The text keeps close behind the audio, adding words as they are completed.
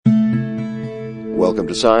Welcome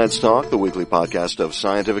to Science Talk, the weekly podcast of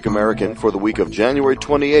Scientific American for the week of January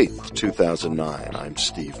 28th, 2009. I'm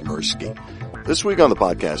Steve Mirsky. This week on the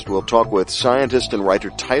podcast, we'll talk with scientist and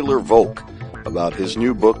writer Tyler Volk about his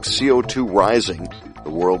new book, CO2 Rising,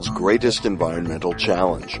 the world's greatest environmental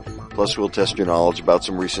challenge. Plus, we'll test your knowledge about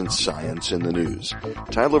some recent science in the news.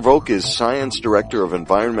 Tyler Volk is Science Director of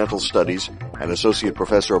Environmental Studies and Associate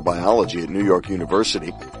Professor of Biology at New York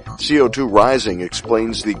University. CO2 Rising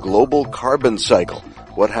explains the global carbon cycle,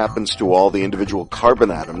 what happens to all the individual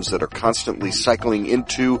carbon atoms that are constantly cycling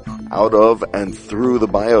into, out of, and through the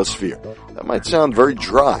biosphere. That might sound very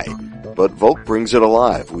dry, but Volk brings it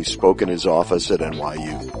alive. We spoke in his office at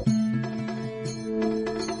NYU.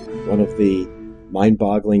 One of the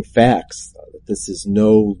mind-boggling facts that this is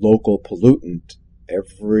no local pollutant.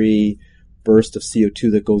 Every burst of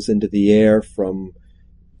CO2 that goes into the air from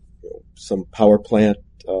some power plant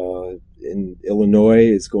in Illinois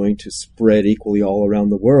is going to spread equally all around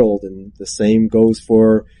the world, and the same goes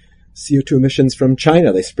for CO2 emissions from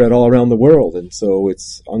China. They spread all around the world, and so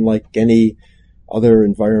it's unlike any other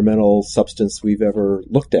environmental substance we've ever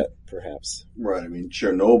looked at, perhaps. Right. I mean,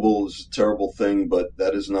 Chernobyl is a terrible thing, but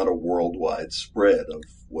that is not a worldwide spread of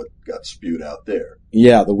what got spewed out there.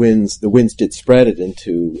 Yeah, the winds did spread it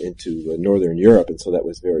into northern Europe, and so that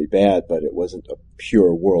was very bad, but it wasn't a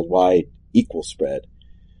pure worldwide equal spread.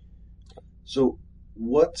 So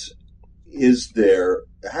what is there,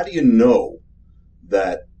 how do you know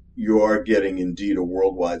that you are getting indeed a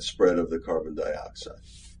worldwide spread of the carbon dioxide?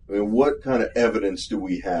 I mean, what kind of evidence do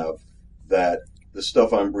we have that the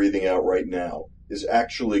stuff I'm breathing out right now is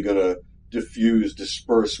actually going to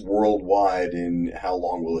disperse worldwide, and how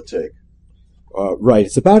long will it take? Right.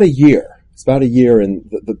 It's about a year. And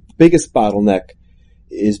the biggest bottleneck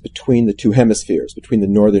is between the two hemispheres, between the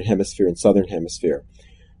northern hemisphere and southern hemisphere.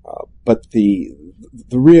 But the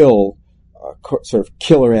real sort of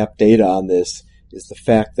killer app data on this is the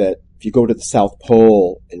fact that if you go to the South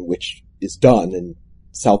Pole, in which is done, and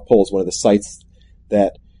South Pole is one of the sites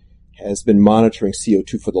that has been monitoring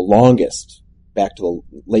CO2 for the longest, back to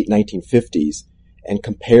the late 1950s, and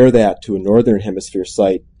compare that to a northern hemisphere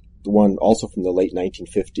site, the one also from the late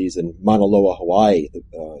 1950s in Mauna Loa, Hawaii,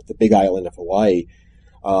 the big island of Hawaii,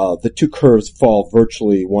 the two curves fall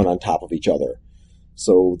virtually one on top of each other.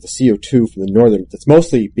 So the CO2 from the northern, that's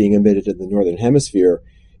mostly being emitted in the northern hemisphere,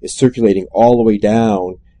 is circulating all the way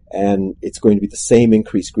down, and it's going to be the same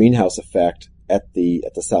increased greenhouse effect at the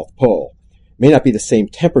South Pole. It may not be the same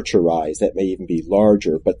temperature rise, that may even be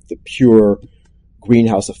larger, but the pure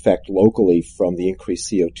greenhouse effect locally from the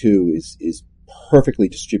increased CO2 is perfectly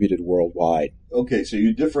distributed worldwide. Okay, so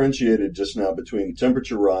you differentiated just now between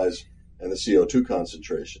temperature rise and the CO2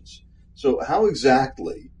 concentrations. So how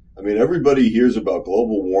exactly, I mean, everybody hears about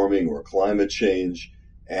global warming or climate change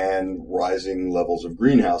and rising levels of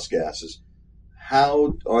greenhouse gases.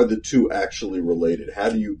 How are the two actually related? How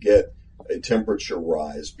do you get a temperature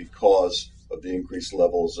rise because of the increased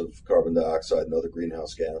levels of carbon dioxide and other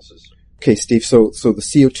greenhouse gases? Okay, Steve, so the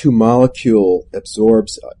CO2 molecule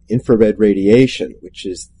absorbs infrared radiation, which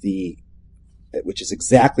is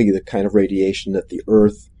exactly the kind of radiation that the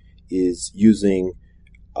Earth is using.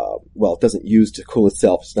 It doesn't use to cool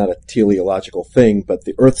itself. It's not a teleological thing, but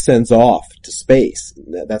the Earth sends off to space.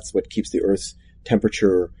 That's what keeps the Earth's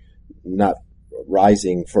temperature not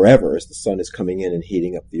rising forever as the sun is coming in and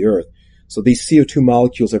heating up the Earth. So these CO2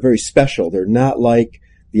 molecules are very special. They're not like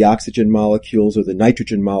the oxygen molecules or the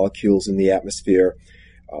nitrogen molecules in the atmosphere,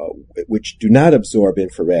 which do not absorb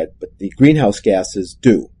infrared, but the greenhouse gases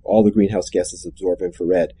do. All the greenhouse gases absorb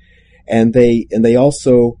infrared. And they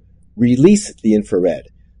also release the infrared.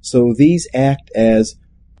 So these act as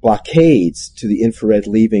blockades to the infrared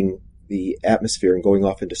leaving the atmosphere and going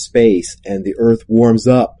off into space, and the Earth warms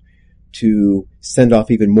up to send off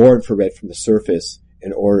even more infrared from the surface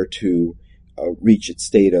in order to reach its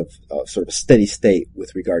state of sort of a steady state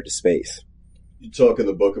with regard to space. You talk in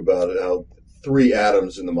the book about how 3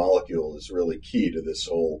 atoms in the molecule is really key to this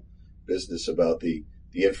whole business about the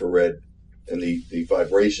infrared and the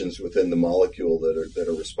vibrations within the molecule that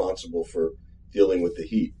are responsible for dealing with the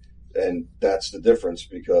heat. And that's the difference,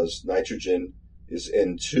 because nitrogen is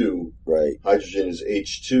N2, right? Hydrogen is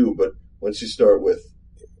H2, but once you start with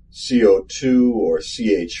CO2 or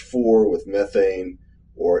CH4 with methane,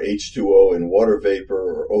 or H2O in water vapor,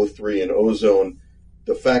 or O3 in ozone,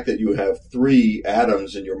 the fact that you have 3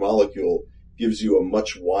 atoms in your molecule gives you a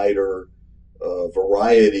much wider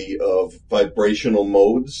variety of vibrational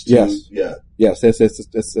modes. Yes.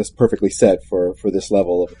 That's perfectly said for this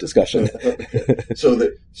level of discussion.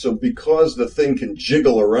 So because the thing can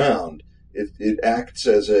jiggle around, it acts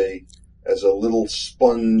as a as a little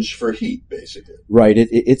sponge for heat, basically. Right.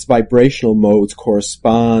 Its vibrational modes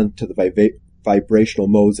correspond to the vibrational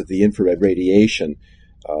modes of the infrared radiation.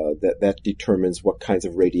 That determines what kinds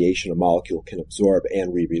of radiation a molecule can absorb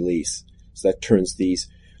and re-release. So that turns these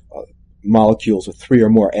molecules with 3 or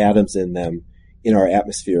more atoms in them in our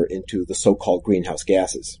atmosphere into the so-called greenhouse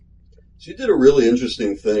gases. So you did a really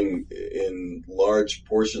interesting thing in large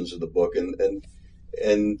portions of the book, and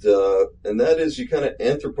that is you kind of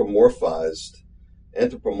anthropomorphized,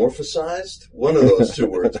 one of those two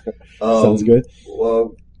words. Sounds good. A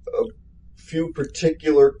few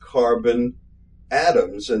particular carbon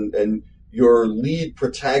atoms, and your lead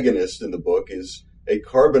protagonist in the book is a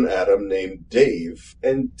carbon atom named Dave,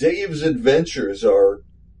 and Dave's adventures are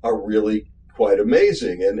really quite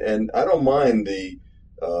amazing, and I don't mind I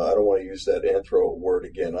don't want to use that anthro word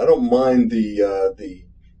again. I don't mind the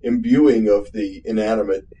imbuing of the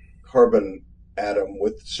inanimate carbon atom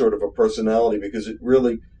with sort of a personality, because it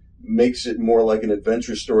really makes it more like an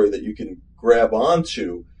adventure story that you can grab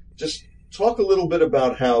onto. Just talk a little bit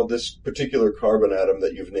about how this particular carbon atom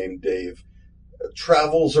that you've named Dave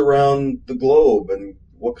travels around the globe and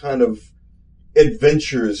what kind of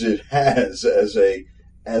adventures it has as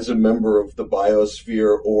a member of the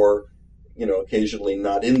biosphere, or occasionally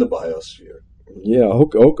not in the biosphere. Yeah.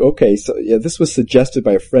 Okay. So yeah, this was suggested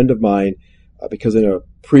by a friend of mine because in a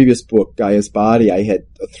previous book, Gaia's Body, I had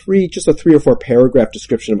a 3 or 4 paragraph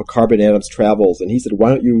description of a carbon atom's travels, and he said, "Why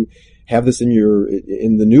don't you have this in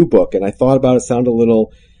the new book?" And I thought about it. Sounded a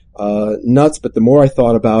little nuts, but the more I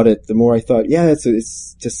thought about it, the more I thought, yeah,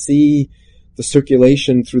 it's to see the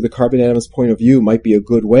circulation through the carbon atom's point of view might be a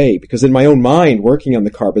good way, because in my own mind, working on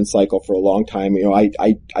the carbon cycle for a long time,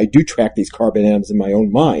 I do track these carbon atoms in my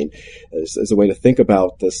own mind as a way to think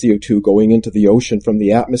about the CO2 going into the ocean from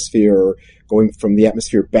the atmosphere, or going from the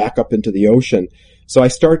atmosphere back up into the ocean. So I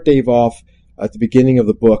start Dave off at the beginning of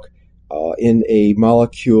the book in a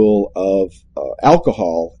molecule of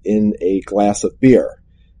alcohol in a glass of beer,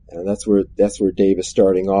 and that's where Dave is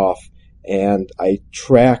starting off, and I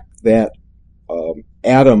track that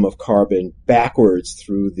atom of carbon backwards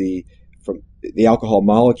from the alcohol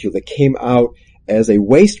molecule that came out as a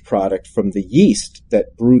waste product from the yeast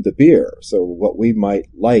that brewed the beer. So what we might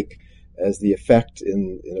like as the effect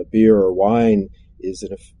in a beer or wine is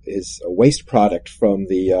a waste product from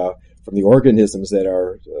the organisms that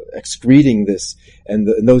are excreting this, and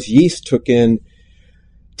those yeast took in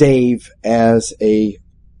Dave as a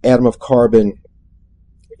atom of carbon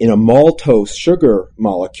in a maltose sugar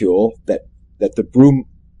molecule that the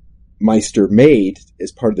brewmeister made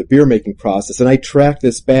as part of the beer making process. And I track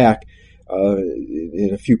this back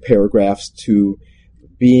in a few paragraphs to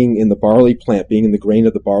being in the barley plant, being in the grain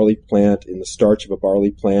of the barley plant, in the starch of a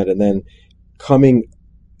barley plant, and then coming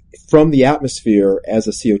from the atmosphere as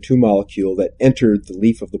a CO2 molecule that entered the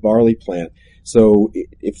leaf of the barley plant. So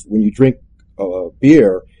when you drink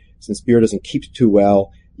beer, since beer doesn't keep too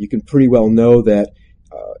well, you can pretty well know that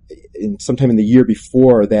sometime in the year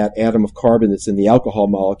before, that atom of carbon that's in the alcohol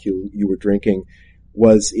molecule you were drinking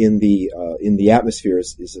was in the atmosphere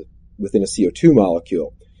is within a CO2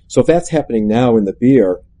 molecule. So if that's happening now in the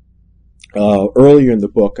beer, earlier in the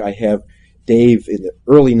book I have Dave in the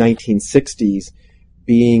early 1960s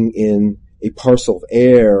being in a parcel of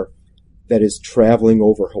air that is traveling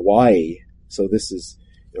over Hawaii. So this is,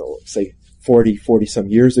 say 40 some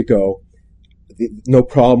years ago. No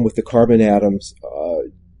problem with the carbon atoms.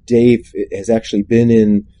 Dave has actually been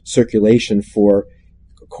in circulation for,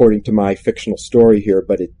 according to my fictional story here,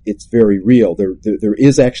 but it's very real. There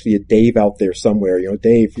is actually a Dave out there somewhere.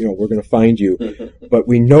 Dave, we're going to find you. But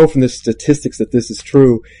we know from the statistics that this is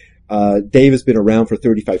true. Dave has been around for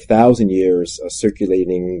 35,000 years,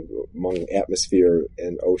 circulating among atmosphere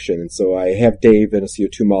and ocean. And so I have Dave in a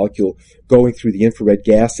CO2 molecule going through the infrared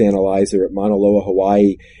gas analyzer at Mauna Loa,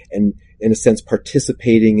 Hawaii, and in a sense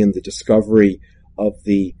participating in the discovery of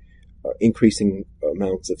the increasing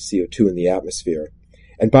amounts of CO2 in the atmosphere.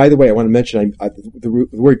 And by the way, I want to mention the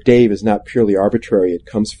word Dave is not purely arbitrary. It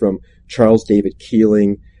comes from Charles David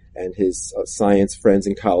Keeling, and his science friends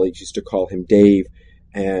and colleagues used to call him Dave.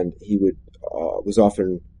 And he was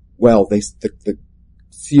often, the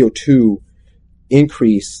CO2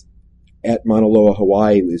 increase at Mauna Loa,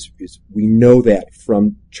 Hawaii we know that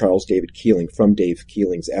from Charles David Keeling, from Dave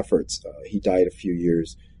Keeling's efforts. He died a few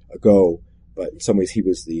years ago, but in some ways he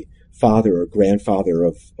was the father or grandfather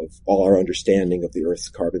of all our understanding of the Earth's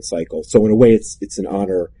carbon cycle. So in a way, it's an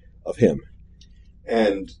honor of him.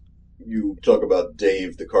 And you talk about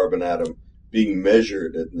Dave, the carbon atom, being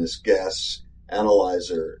measured in this gas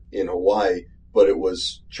analyzer in Hawaii, but it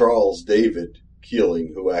was Charles David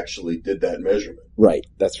Keeling who actually did that measurement. Right.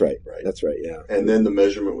 That's right. Right. That's right. Yeah. And then the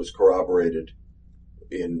measurement was corroborated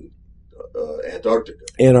in Antarctica.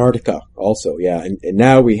 Antarctica also. Yeah. And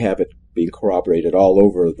now we have it being corroborated all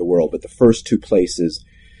over the world. But the first two places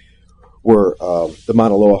were the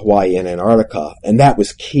Mauna Loa, Hawaii, and Antarctica. And that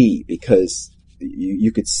was key because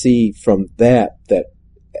you could see from that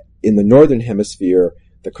in the northern hemisphere,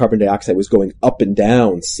 the carbon dioxide was going up and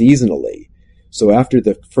down seasonally. So after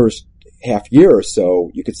the first half year or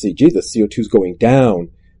so, you could see, gee, the CO2 is going down.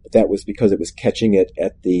 But that was because it was catching it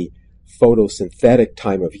at the photosynthetic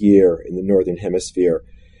time of year in the northern hemisphere.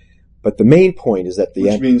 But the main point is that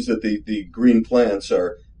which means that the green plants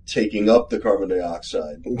are taking up the carbon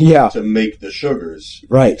dioxide to make the sugars.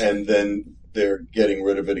 Right. And then they're getting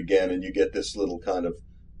rid of it again, and you get this little kind of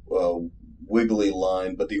wiggly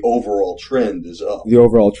line, but the overall trend is up. The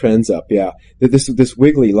overall trend's up, yeah. This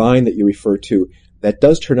wiggly line that you refer to, that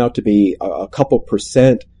does turn out to be a couple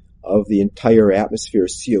percent of the entire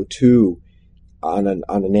atmosphere's CO2 on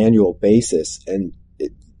an annual basis. And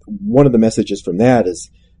one of the messages from that is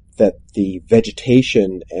that the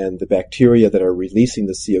vegetation and the bacteria that are releasing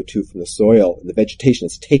the CO2 from the soil, and the vegetation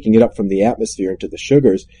is taking it up from the atmosphere into the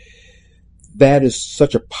sugars, that is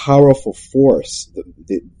such a powerful force.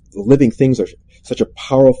 The living things are such a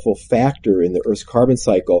powerful factor in the Earth's carbon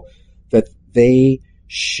cycle that they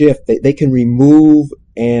shift, they can remove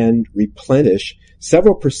and replenish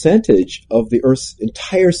several percentage of the Earth's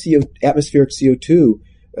entire atmospheric CO2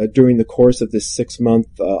 during the course of this 6 month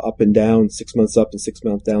up and down, 6 months up and 6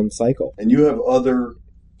 months down cycle. And you have other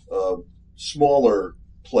smaller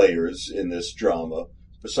players in this drama.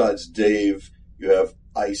 Besides Dave, you have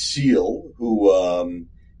ICEAL, who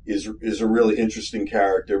is a really interesting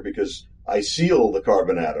character because ICEAL, the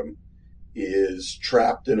carbon atom, is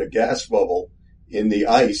trapped in a gas bubble in the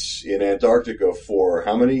ice in Antarctica for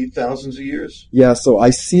how many thousands of years? Yeah, so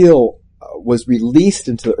ICEAL was released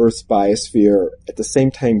into the Earth's biosphere at the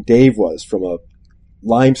same time Dave was, from a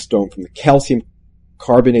limestone, from the calcium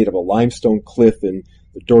carbonate of a limestone cliff in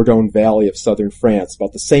the Dordogne Valley of southern France,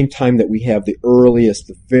 about the same time that we have the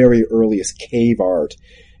very earliest cave art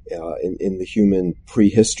in the human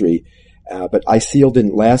prehistory. But ICEAL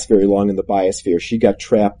didn't last very long in the biosphere. She got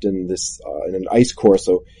trapped in in an ice core,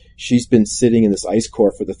 so she's been sitting in this ice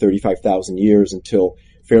core for the 35,000 years until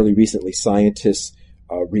fairly recently scientists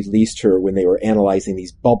released her when they were analyzing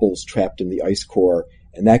these bubbles trapped in the ice core,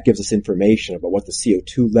 and that gives us information about what the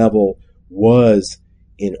CO2 level was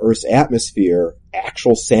in Earth's atmosphere,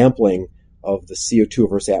 actual sampling of the CO2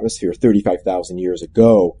 of Earth's atmosphere 35,000 years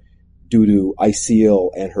ago due to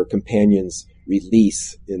ICEAL and her companions'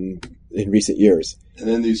 release in recent years. And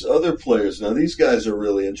then these other players, now these guys are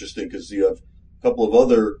really interesting because you have a couple of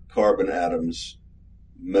other carbon atoms,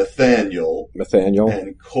 methanial.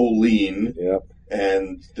 And choline. Yep.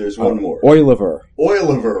 And there's one more. Oiliver,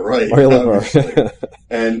 right. Oiliver.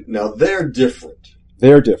 And now they're different.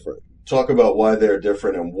 They're different. Talk about why they're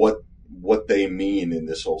different and what they mean in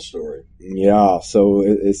this whole story. Yeah, so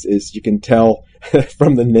as you can tell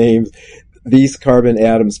from the names, these carbon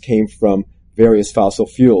atoms came from various fossil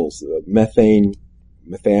fuels, methane,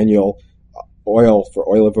 methanial, oil for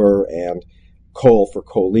oiliver, and coal for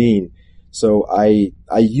choline. So I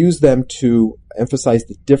use them to emphasize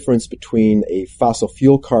the difference between a fossil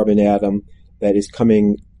fuel carbon atom that is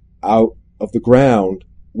coming out of the ground,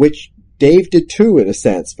 which Dave did too, in a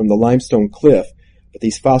sense, from the limestone cliff. But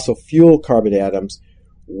these fossil fuel carbon atoms,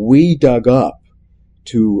 we dug up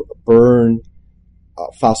to burn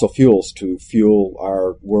fossil fuels to fuel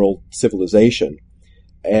our world civilization.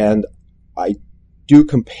 And I do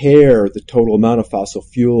compare the total amount of fossil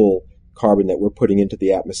fuel carbon that we're putting into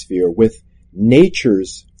the atmosphere with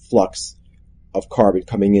nature's flux of carbon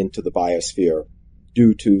coming into the biosphere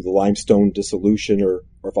due to the limestone dissolution or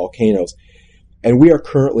volcanoes. And we are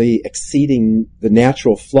currently exceeding the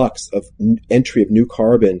natural flux of entry of new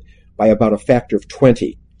carbon by about a factor of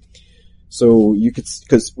 20. So you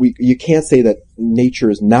can't say that nature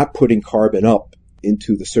is not putting carbon up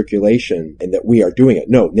into the circulation and that we are doing it.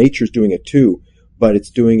 No, nature's doing it too, but it's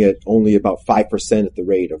doing it only about 5% at the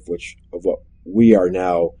rate of what we are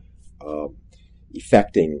now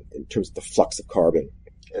effecting in terms of the flux of carbon.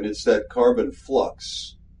 And it's that carbon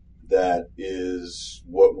flux that is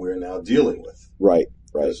what we're now dealing with. Right.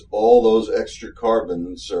 Because all those extra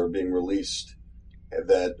carbons are being released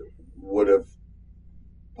that would have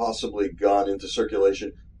possibly gone into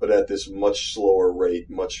circulation, but at this much slower rate,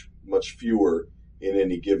 much fewer in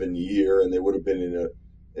any given year, and they would have been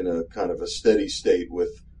in a kind of a steady state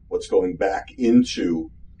with what's going back into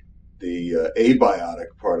the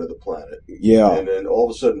abiotic part of the planet. Yeah. And then all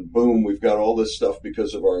of a sudden, boom, we've got all this stuff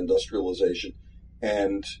because of our industrialization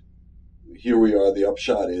And here we are. The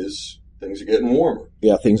upshot is things are getting warmer.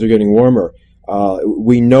 Yeah, things are getting warmer.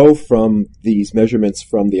 We know from these measurements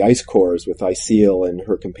from the ice cores with Iceel and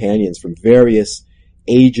her companions from various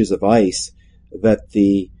ages of ice that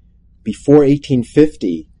before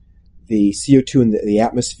 1850, the CO2 in the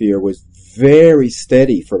atmosphere was very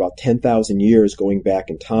steady for about 10,000 years going back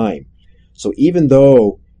in time. So even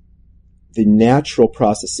though the natural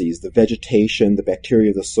processes, the vegetation, the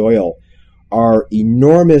bacteria of the soil, are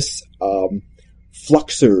enormous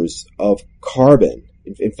fluxers of carbon.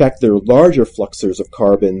 In fact, they're larger fluxers of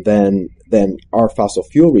carbon than our fossil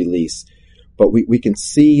fuel release. But we can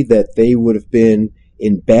see that they would have been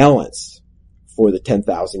in balance for the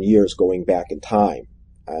 10,000 years going back in time.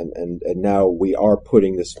 And now we are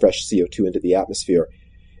putting this fresh CO2 into the atmosphere.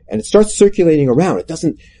 And it starts circulating around. It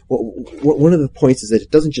doesn't, one of the points is that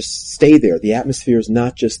it doesn't just stay there. The atmosphere is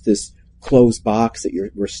not just this closed box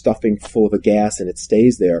that we're stuffing full of a gas and it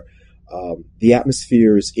stays there. The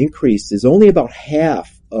atmosphere's increase is only about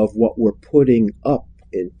half of what we're putting up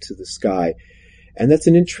into the sky. And that's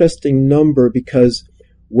an interesting number because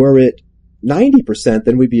we're at 90%,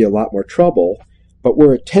 then we'd be in a lot more trouble. But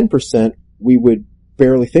we're at 10%, we would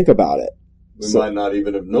barely think about it. We might not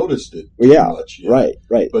even have noticed it much yet.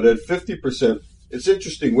 Right. But at 50%, it's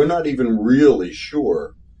interesting. We're not even really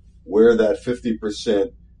sure where that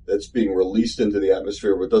 50% that's being released into the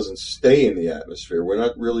atmosphere but doesn't stay in the atmosphere. We're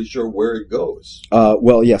not really sure where it goes.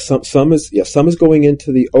 Some is going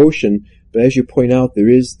into the ocean, but as you point out,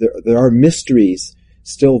 there are mysteries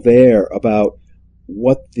still there about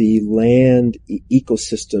what the land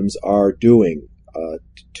ecosystems are doing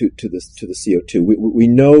to the CO2. We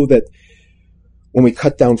know that when we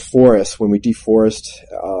cut down forests, when we deforest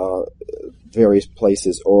various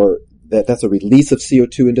places, or that's a release of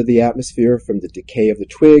CO2 into the atmosphere from the decay of the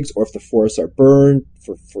twigs, or if the forests are burned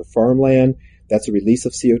for farmland, that's a release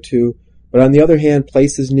of CO2. But on the other hand,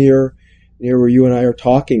 places near where you and I are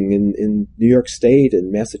talking in New York State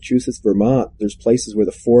and Massachusetts, Vermont, there's places where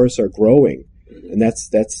the forests are growing, and that's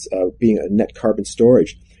being a net carbon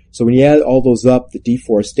storage. So when you add all those up, the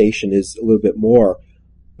deforestation is a little bit more.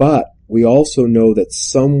 But we also know that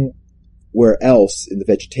somewhere else in the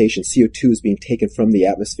vegetation, CO2 is being taken from the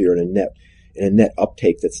atmosphere in a net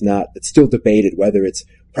uptake that's still debated whether it's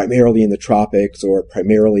primarily in the tropics or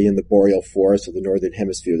primarily in the boreal forests of the northern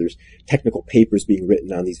hemisphere. There's technical papers being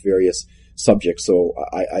written on these various subjects. So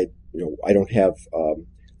I don't have,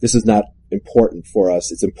 this is not important for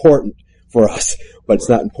us. It's important for us, but it's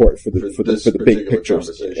not important for the big picture.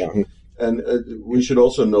 Yeah. And we should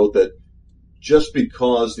also note that just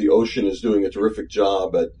because the ocean is doing a terrific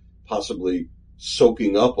job at possibly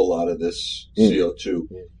soaking up a lot of this CO2,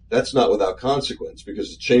 that's not without consequence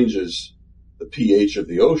because it changes the pH of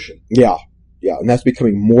the ocean. Yeah, and that's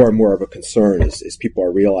becoming more and more of a concern as people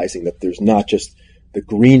are realizing that there's not just the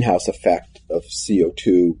greenhouse effect of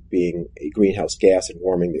CO2 being a greenhouse gas and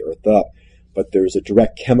warming the earth up, but there's a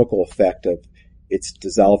direct chemical effect of it's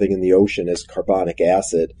dissolving in the ocean as carbonic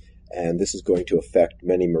acid, and this is going to affect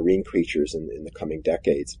many marine creatures in the coming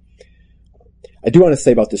decades. I do want to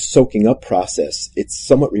say about this soaking up process, it's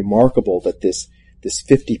somewhat remarkable that this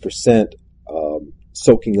 50%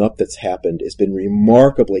 soaking up that's happened has been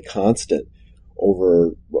remarkably constant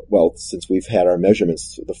over, since we've had our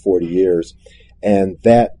measurements the 40 years. And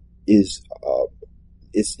that is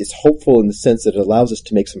hopeful in the sense that it allows us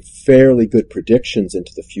to make some fairly good predictions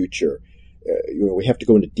into the future. We have to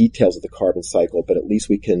go into details of the carbon cycle, but at least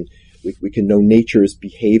we can know nature is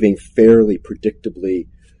behaving fairly predictably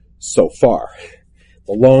so far.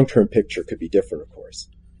 The long-term picture could be different, of course.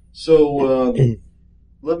 So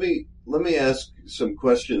let me ask some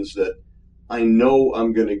questions that I know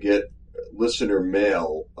I'm going to get listener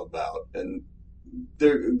mail about, and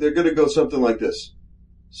they're going to go something like this.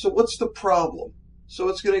 So what's the problem? So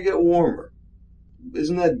it's going to get warmer.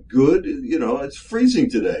 Isn't that good? It's freezing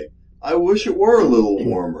today. I wish it were a little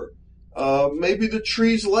warmer. Maybe the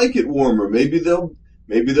trees like it warmer. Maybe they'll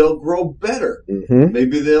grow better. Mm-hmm.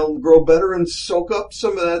 Maybe they'll grow better and soak up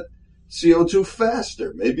some of that CO2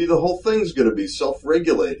 faster. Maybe the whole thing's going to be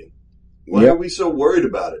self-regulating. Why are we so worried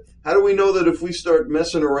about it? How do we know that if we start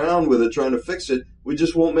messing around with it, trying to fix it, we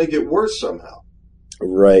just won't make it worse somehow?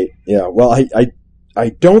 Right. Yeah. Well, I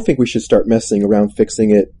don't think we should start messing around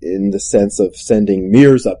fixing it in the sense of sending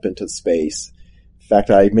mirrors up into space. In fact,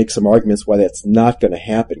 I make some arguments why that's not going to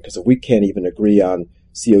happen, because if we can't even agree on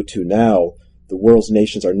CO2 now, the world's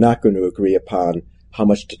nations are not going to agree upon how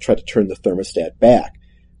much to try to turn the thermostat back,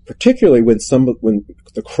 particularly when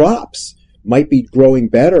the crops might be growing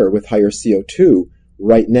better with higher CO2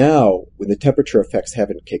 right now when the temperature effects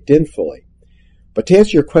haven't kicked in fully. But to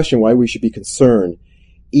answer your question, why we should be concerned,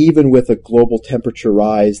 even with a global temperature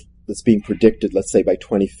rise that's being predicted, let's say by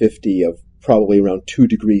 2050, of probably around 2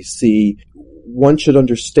 degrees C, one should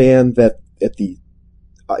understand that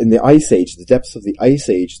in the Ice Age, the depths of the Ice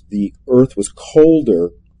Age, the Earth was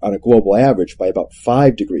colder on a global average by about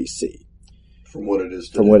 5 degrees C. From what it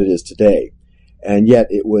is today. And yet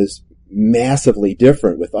it was massively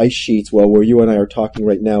different with ice sheets. Well, where you and I are talking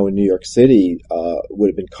right now in New York City, would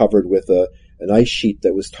have been covered with an ice sheet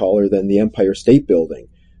that was taller than the Empire State Building.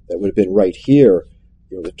 That would have been right here,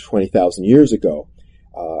 20,000 years ago.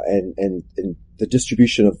 And the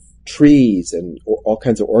distribution of trees and all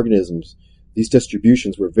kinds of organisms, these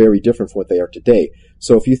distributions were very different from what they are today.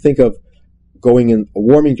 So if you think of going in a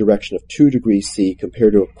warming direction of 2 degrees C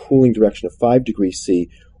compared to a cooling direction of 5 degrees C,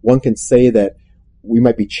 one can say that we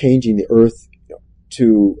might be changing the Earth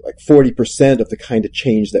to like 40% of the kind of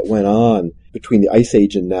change that went on between the Ice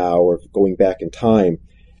Age and now, or going back in time.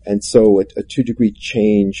 And so a 2 degree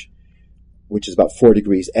change, which is about 4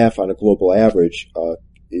 degrees F on a global average,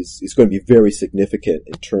 is going to be very significant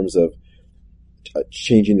in terms of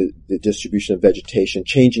changing the distribution of vegetation,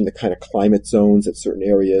 changing the kind of climate zones that certain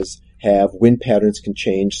areas have. Wind patterns can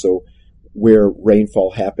change, so where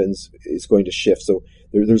rainfall happens is going to shift. So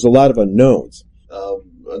there's a lot of unknowns.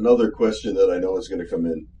 Another question that I know is going to come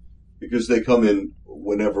in, because they come in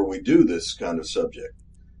whenever we do this kind of subject.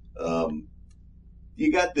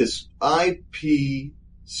 You got this IPCC.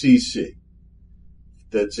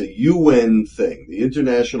 That's a UN thing, the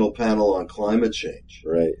International Panel on Climate Change.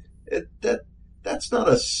 Right. That's not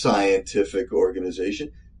a scientific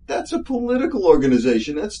organization. That's a political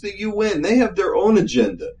organization. That's the UN. They have their own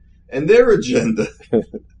agenda. And their agenda,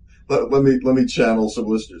 let me channel some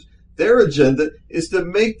listeners. Their agenda is to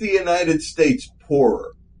make the United States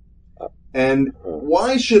poorer. And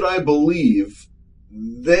why should I believe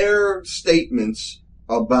their statements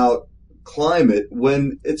about climate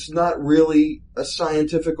when it's not really a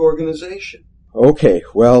scientific organization? Okay,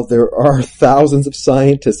 well, there are thousands of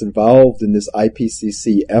scientists involved in this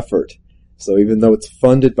IPCC effort. So even though it's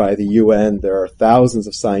funded by the UN, there are thousands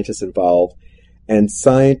of scientists involved. And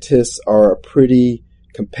scientists are a pretty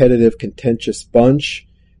competitive, contentious bunch.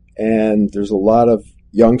 And there's a lot of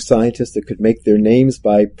young scientists that could make their names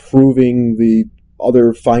by proving the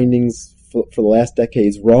other findings for the last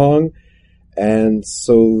decades wrong. And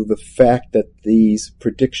so the fact that these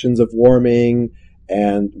predictions of warming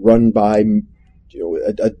and run by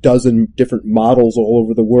a dozen different models all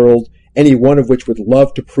over the world, any one of which would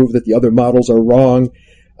love to prove that the other models are wrong.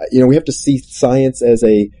 We have to see science as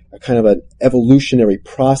a kind of an evolutionary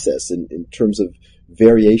process in terms of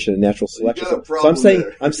variation and natural selection. So I'm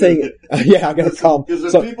saying, yeah, I got a problem.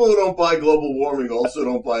 Because the people who don't buy global warming also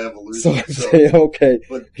don't buy evolution. So I'm saying, okay.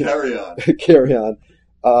 But carry on. Carry on.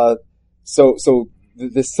 So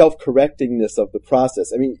the self-correctingness of the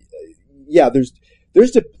process. I mean, yeah, there's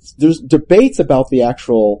debates about the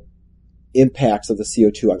actual impacts of the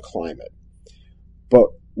CO2 on climate. But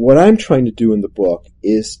what I'm trying to do in the book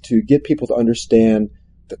is to get people to understand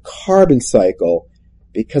the carbon cycle,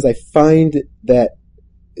 because I find that,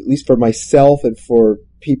 at least for myself and for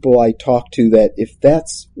people I talk to, that if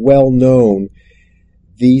that's well known,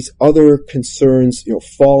 these other concerns,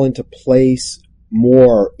 fall into place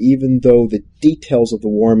more, even though the details of the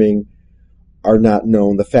warming are not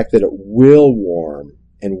known. The fact that it will warm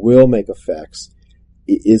and will make effects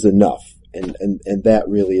is enough. And that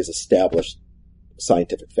really is established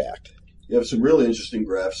scientific fact. You have some really interesting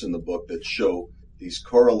graphs in the book that show these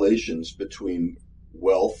correlations between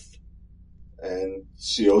wealth and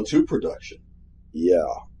CO2 production. Yeah.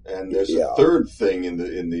 And there's a third thing in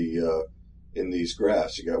these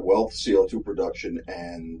graphs. You got wealth, CO2 production,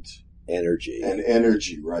 and energy. And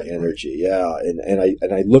energy, right? Energy, yeah. And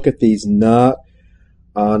I look at these not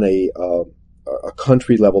on a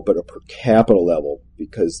country level, but a per capita level,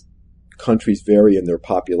 because countries vary in their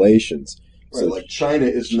populations. Right, so, like China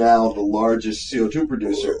is now the largest CO2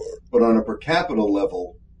 producer, but on a per capita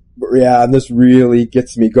level. Yeah, and this really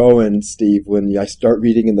gets me going, Steve, when I start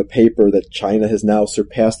reading in the paper that China has now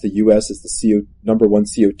surpassed the U.S. as the number one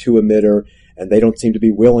CO2 emitter, and they don't seem to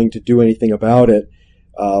be willing to do anything about it.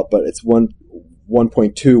 But it's 1.2,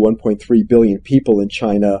 1.3 billion people in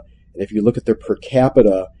China, and if you look at their per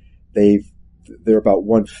capita, they're about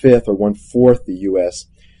 1/5 or 1/4 the U.S.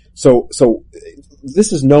 So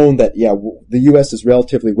this is known that, the U.S. is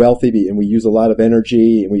relatively wealthy and we use a lot of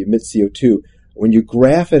energy and we emit CO2. When you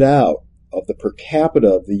graph it out of the per capita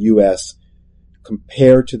of the U.S.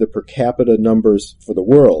 compared to the per capita numbers for the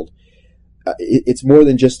world, it's more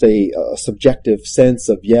than just a subjective sense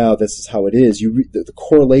of, this is how it is. The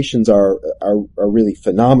correlations are really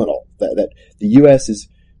phenomenal. that the U.S. is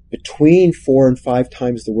between 4 and 5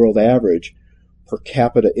 times the world average per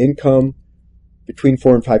capita income, between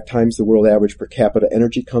 4 and 5 times the world average per capita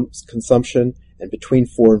energy consumption, and between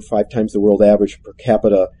 4 and 5 times the world average per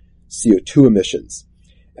capita CO2 emissions.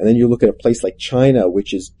 And then you look at a place like China,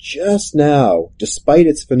 which is just now, despite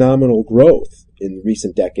its phenomenal growth in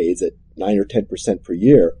recent decades at 9 or 10% per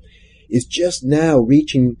year, is just now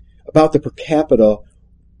reaching about the per capita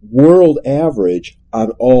world average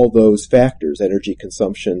on all those factors, energy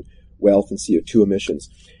consumption, wealth, and CO2 emissions.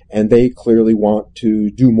 And they clearly want to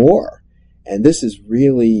do more. And this is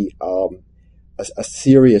really a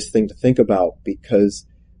serious thing to think about, because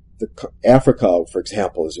Africa, for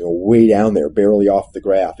example, is way down there, barely off the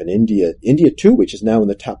graph. And India too, which is now in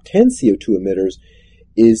the top 10 CO2 emitters,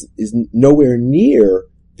 is nowhere near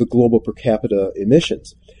the global per capita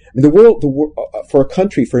emissions. I mean, for a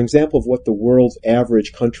country, for example, of what the world's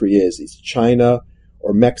average country is China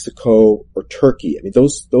or Mexico or Turkey. I mean,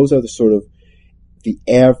 those are the sort of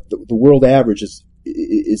the world average is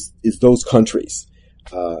those countries.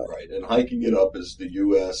 Right, and hiking it up is the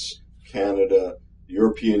U.S., Canada,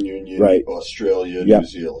 European Union, right. Australia, yep. New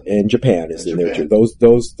Zealand, and Japan is in there too.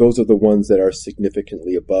 Those are the ones that are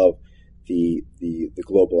significantly above the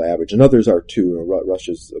global average, and others are too.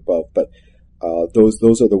 Russia's above, but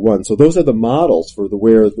those are the ones. So those are the models for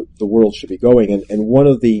where the world should be going. And one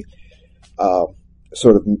of the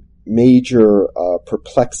sort of major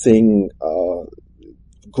perplexing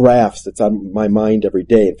graphs that's on my mind every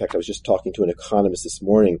day. In fact, I was just talking to an economist this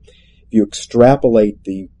morning. If you extrapolate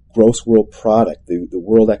the gross world product, the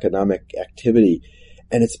world economic activity,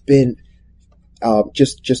 and it's been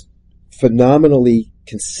just phenomenally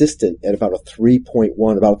consistent at about a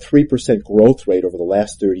 3% growth rate over the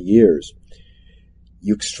last 30 years.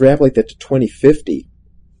 You extrapolate that to 2050,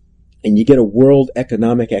 and you get a world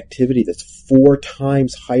economic activity that's 4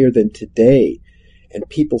 times higher than today. And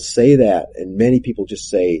people say that, and many people just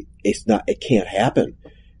say it can't happen.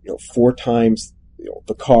 4 times,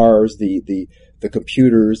 the cars, the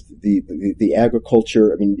computers, the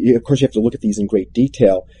agriculture. I mean, of course you have to look at these in great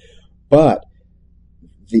detail, but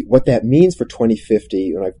what that means for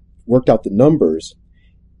 2050, and I've worked out the numbers,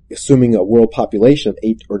 assuming a world population of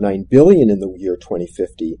 8 or 9 billion in the year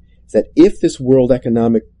 2050, is that if this world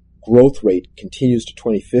economic growth rate continues to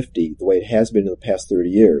 2050 the way it has been in the past 30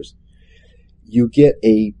 years, you get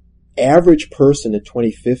a average person in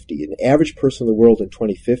 2050, an average person in the world in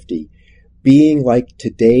 2050, being like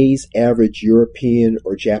today's average European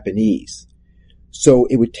or Japanese. So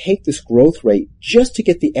it would take this growth rate just to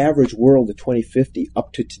get the average world in 2050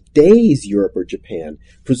 up to today's Europe or Japan.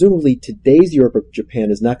 Presumably today's Europe or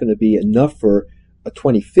Japan is not going to be enough for a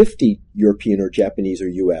 2050 European or Japanese or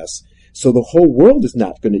US. So the whole world is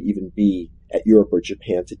not going to even be at Europe or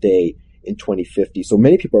Japan today in 2050. So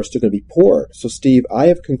many people are still going to be poor. So Steve, I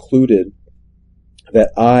have concluded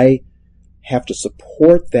that I have to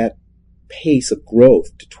support that pace of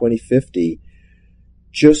growth to 2050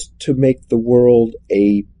 just to make the world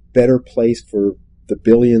a better place for the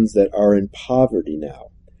billions that are in poverty now.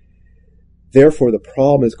 Therefore, the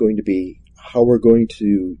problem is going to be how we're going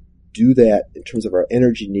to do that in terms of our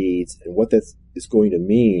energy needs and what that is going to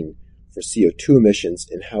mean for CO2 emissions,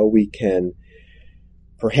 and how we can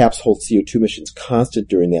perhaps hold CO2 emissions constant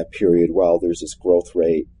during that period while there's this growth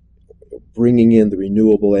rate, bringing in the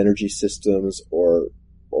renewable energy systems or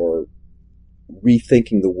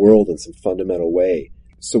rethinking the world in some fundamental way.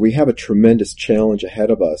 So we have a tremendous challenge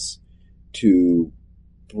ahead of us to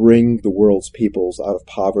bring the world's peoples out of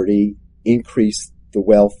poverty, increase the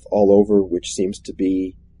wealth all over, which seems to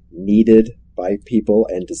be needed by people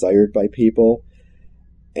and desired by people,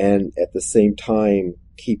 and at the same time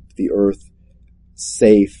keep the earth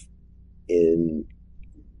safe in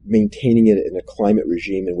maintaining it in a climate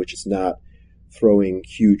regime in which it's not throwing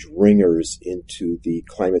huge ringers into the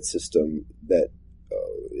climate system that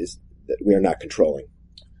we are not controlling.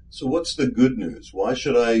 So what's the good news? Why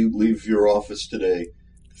should I leave your office today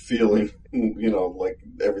feeling, like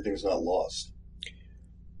everything's not lost?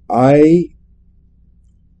 I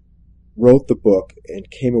wrote the book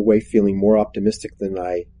and came away feeling more optimistic than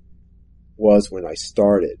I was when I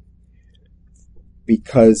started,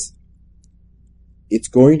 because it's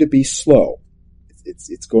going to be slow.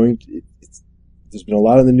 There's been a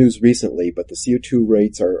lot in the news recently, but the CO2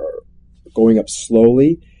 rates are going up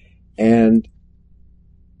slowly, and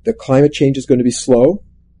the climate change is going to be slow,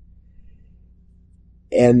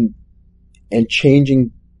 and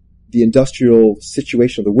changing the industrial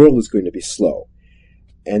situation of the world is going to be slow.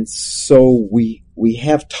 And so we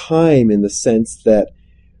have time in the sense that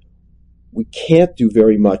we can't do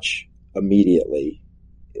very much immediately.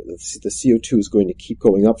 the CO2 is going to keep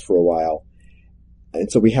going up for a while.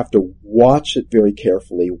 And so we have to watch it very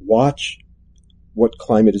carefully, watch what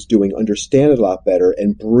climate is doing, understand it a lot better,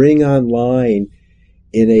 and bring online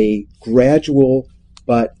in a gradual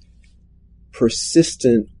but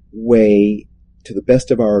persistent way, to the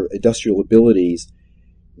best of our industrial abilities,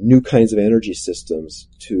 new kinds of energy systems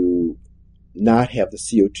to not have the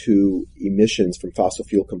CO2 emissions from fossil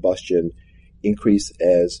fuel combustion increase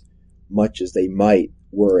as much as they might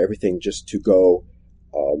were everything just to go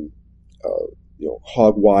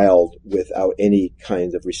hog wild without any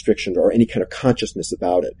kind of restriction or any kind of consciousness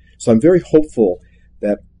about it. So I'm very hopeful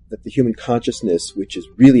that the human consciousness, which is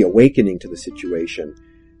really awakening to the situation,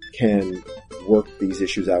 can work these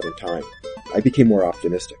issues out in time. I became more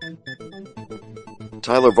optimistic.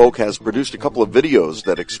 Tyler Volk has produced a couple of videos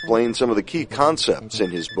that explain some of the key concepts in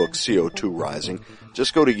his book CO2 Rising.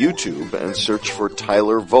 Just go to YouTube and search for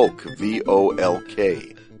Tyler Volk,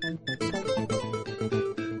 V-O-L-K.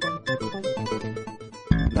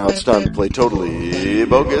 Now it's time to play Totally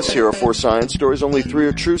Bogus. Here are 4 science stories. Only 3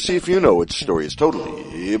 are true. See if you know which story is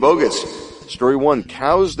totally bogus. Story 1.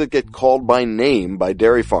 Cows that get called by name by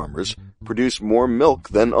dairy farmers produce more milk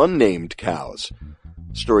than unnamed cows.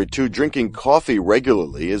 Story 2. Drinking coffee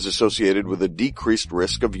regularly is associated with a decreased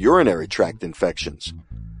risk of urinary tract infections.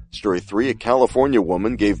 Story 3. A California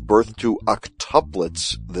woman gave birth to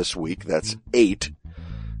octuplets this week. That's 8.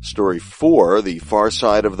 Story 4, the far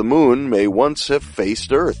side of the moon may once have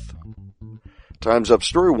faced Earth. Time's up.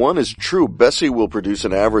 Story 1 is true. Bessie will produce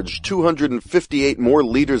an average 258 more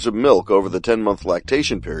liters of milk over the 10-month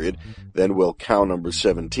lactation period than will cow number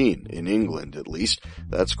 17, in England at least.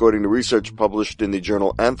 That's according to research published in the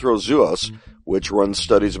journal Anthrozoos, which runs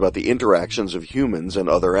studies about the interactions of humans and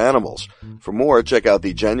other animals. For more, check out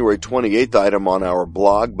the January 28th item on our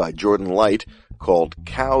blog by Jordan Light, called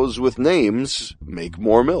Cows with Names Make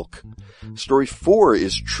More Milk. Story 4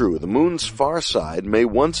 is true. The moon's far side may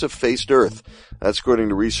once have faced Earth. That's according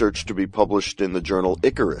to research to be published in the journal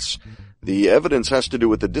Icarus. The evidence has to do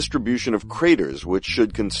with the distribution of craters, which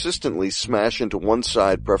should consistently smash into one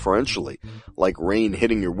side preferentially, like rain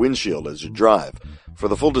hitting your windshield as you drive. For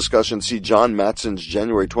the full discussion, see John Matson's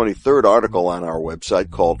January 23rd article on our website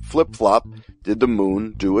called Flip Flop, Did the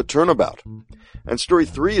Moon Do a Turnabout? And story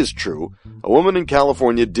 3 is true. A woman in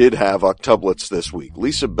California did have octuplets this week.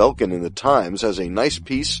 Lisa Belkin in the Times has a nice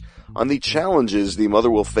piece on the challenges the mother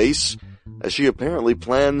will face as she apparently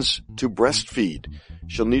plans to breastfeed.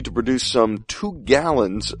 She'll need to produce some 2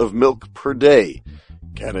 gallons of milk per day.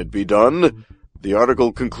 Can it be done? The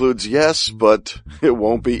article concludes yes, but it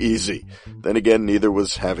won't be easy. Then again, neither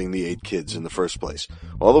was having the 8 kids in the first place.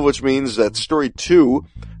 All of which means that story 2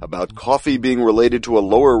 about coffee being related to a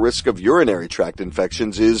lower risk of urinary tract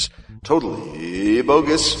infections is totally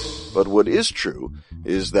bogus. But what is true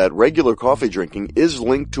is that regular coffee drinking is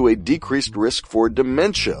linked to a decreased risk for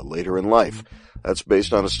dementia later in life. That's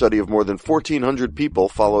based on a study of more than 1,400 people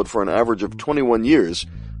followed for an average of 21 years,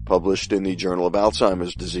 published in the Journal of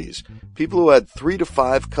Alzheimer's Disease. People who had 3 to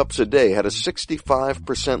 5 cups a day had a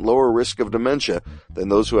 65% lower risk of dementia than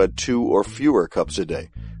those who had 2 or fewer cups a day.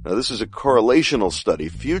 Now, this is a correlational study.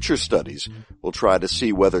 Future studies will try to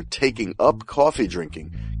see whether taking up coffee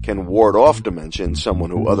drinking can ward off dementia in someone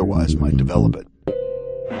who otherwise might develop it.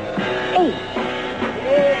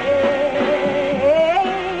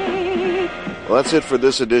 Well, that's it for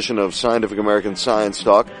this edition of Scientific American Science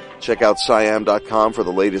Talk. Check out SciAm.com for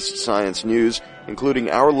the latest science news, including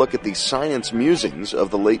our look at the science musings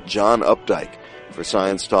of the late John Updike. For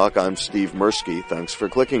Science Talk, I'm Steve Mirsky. Thanks for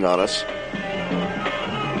clicking on us.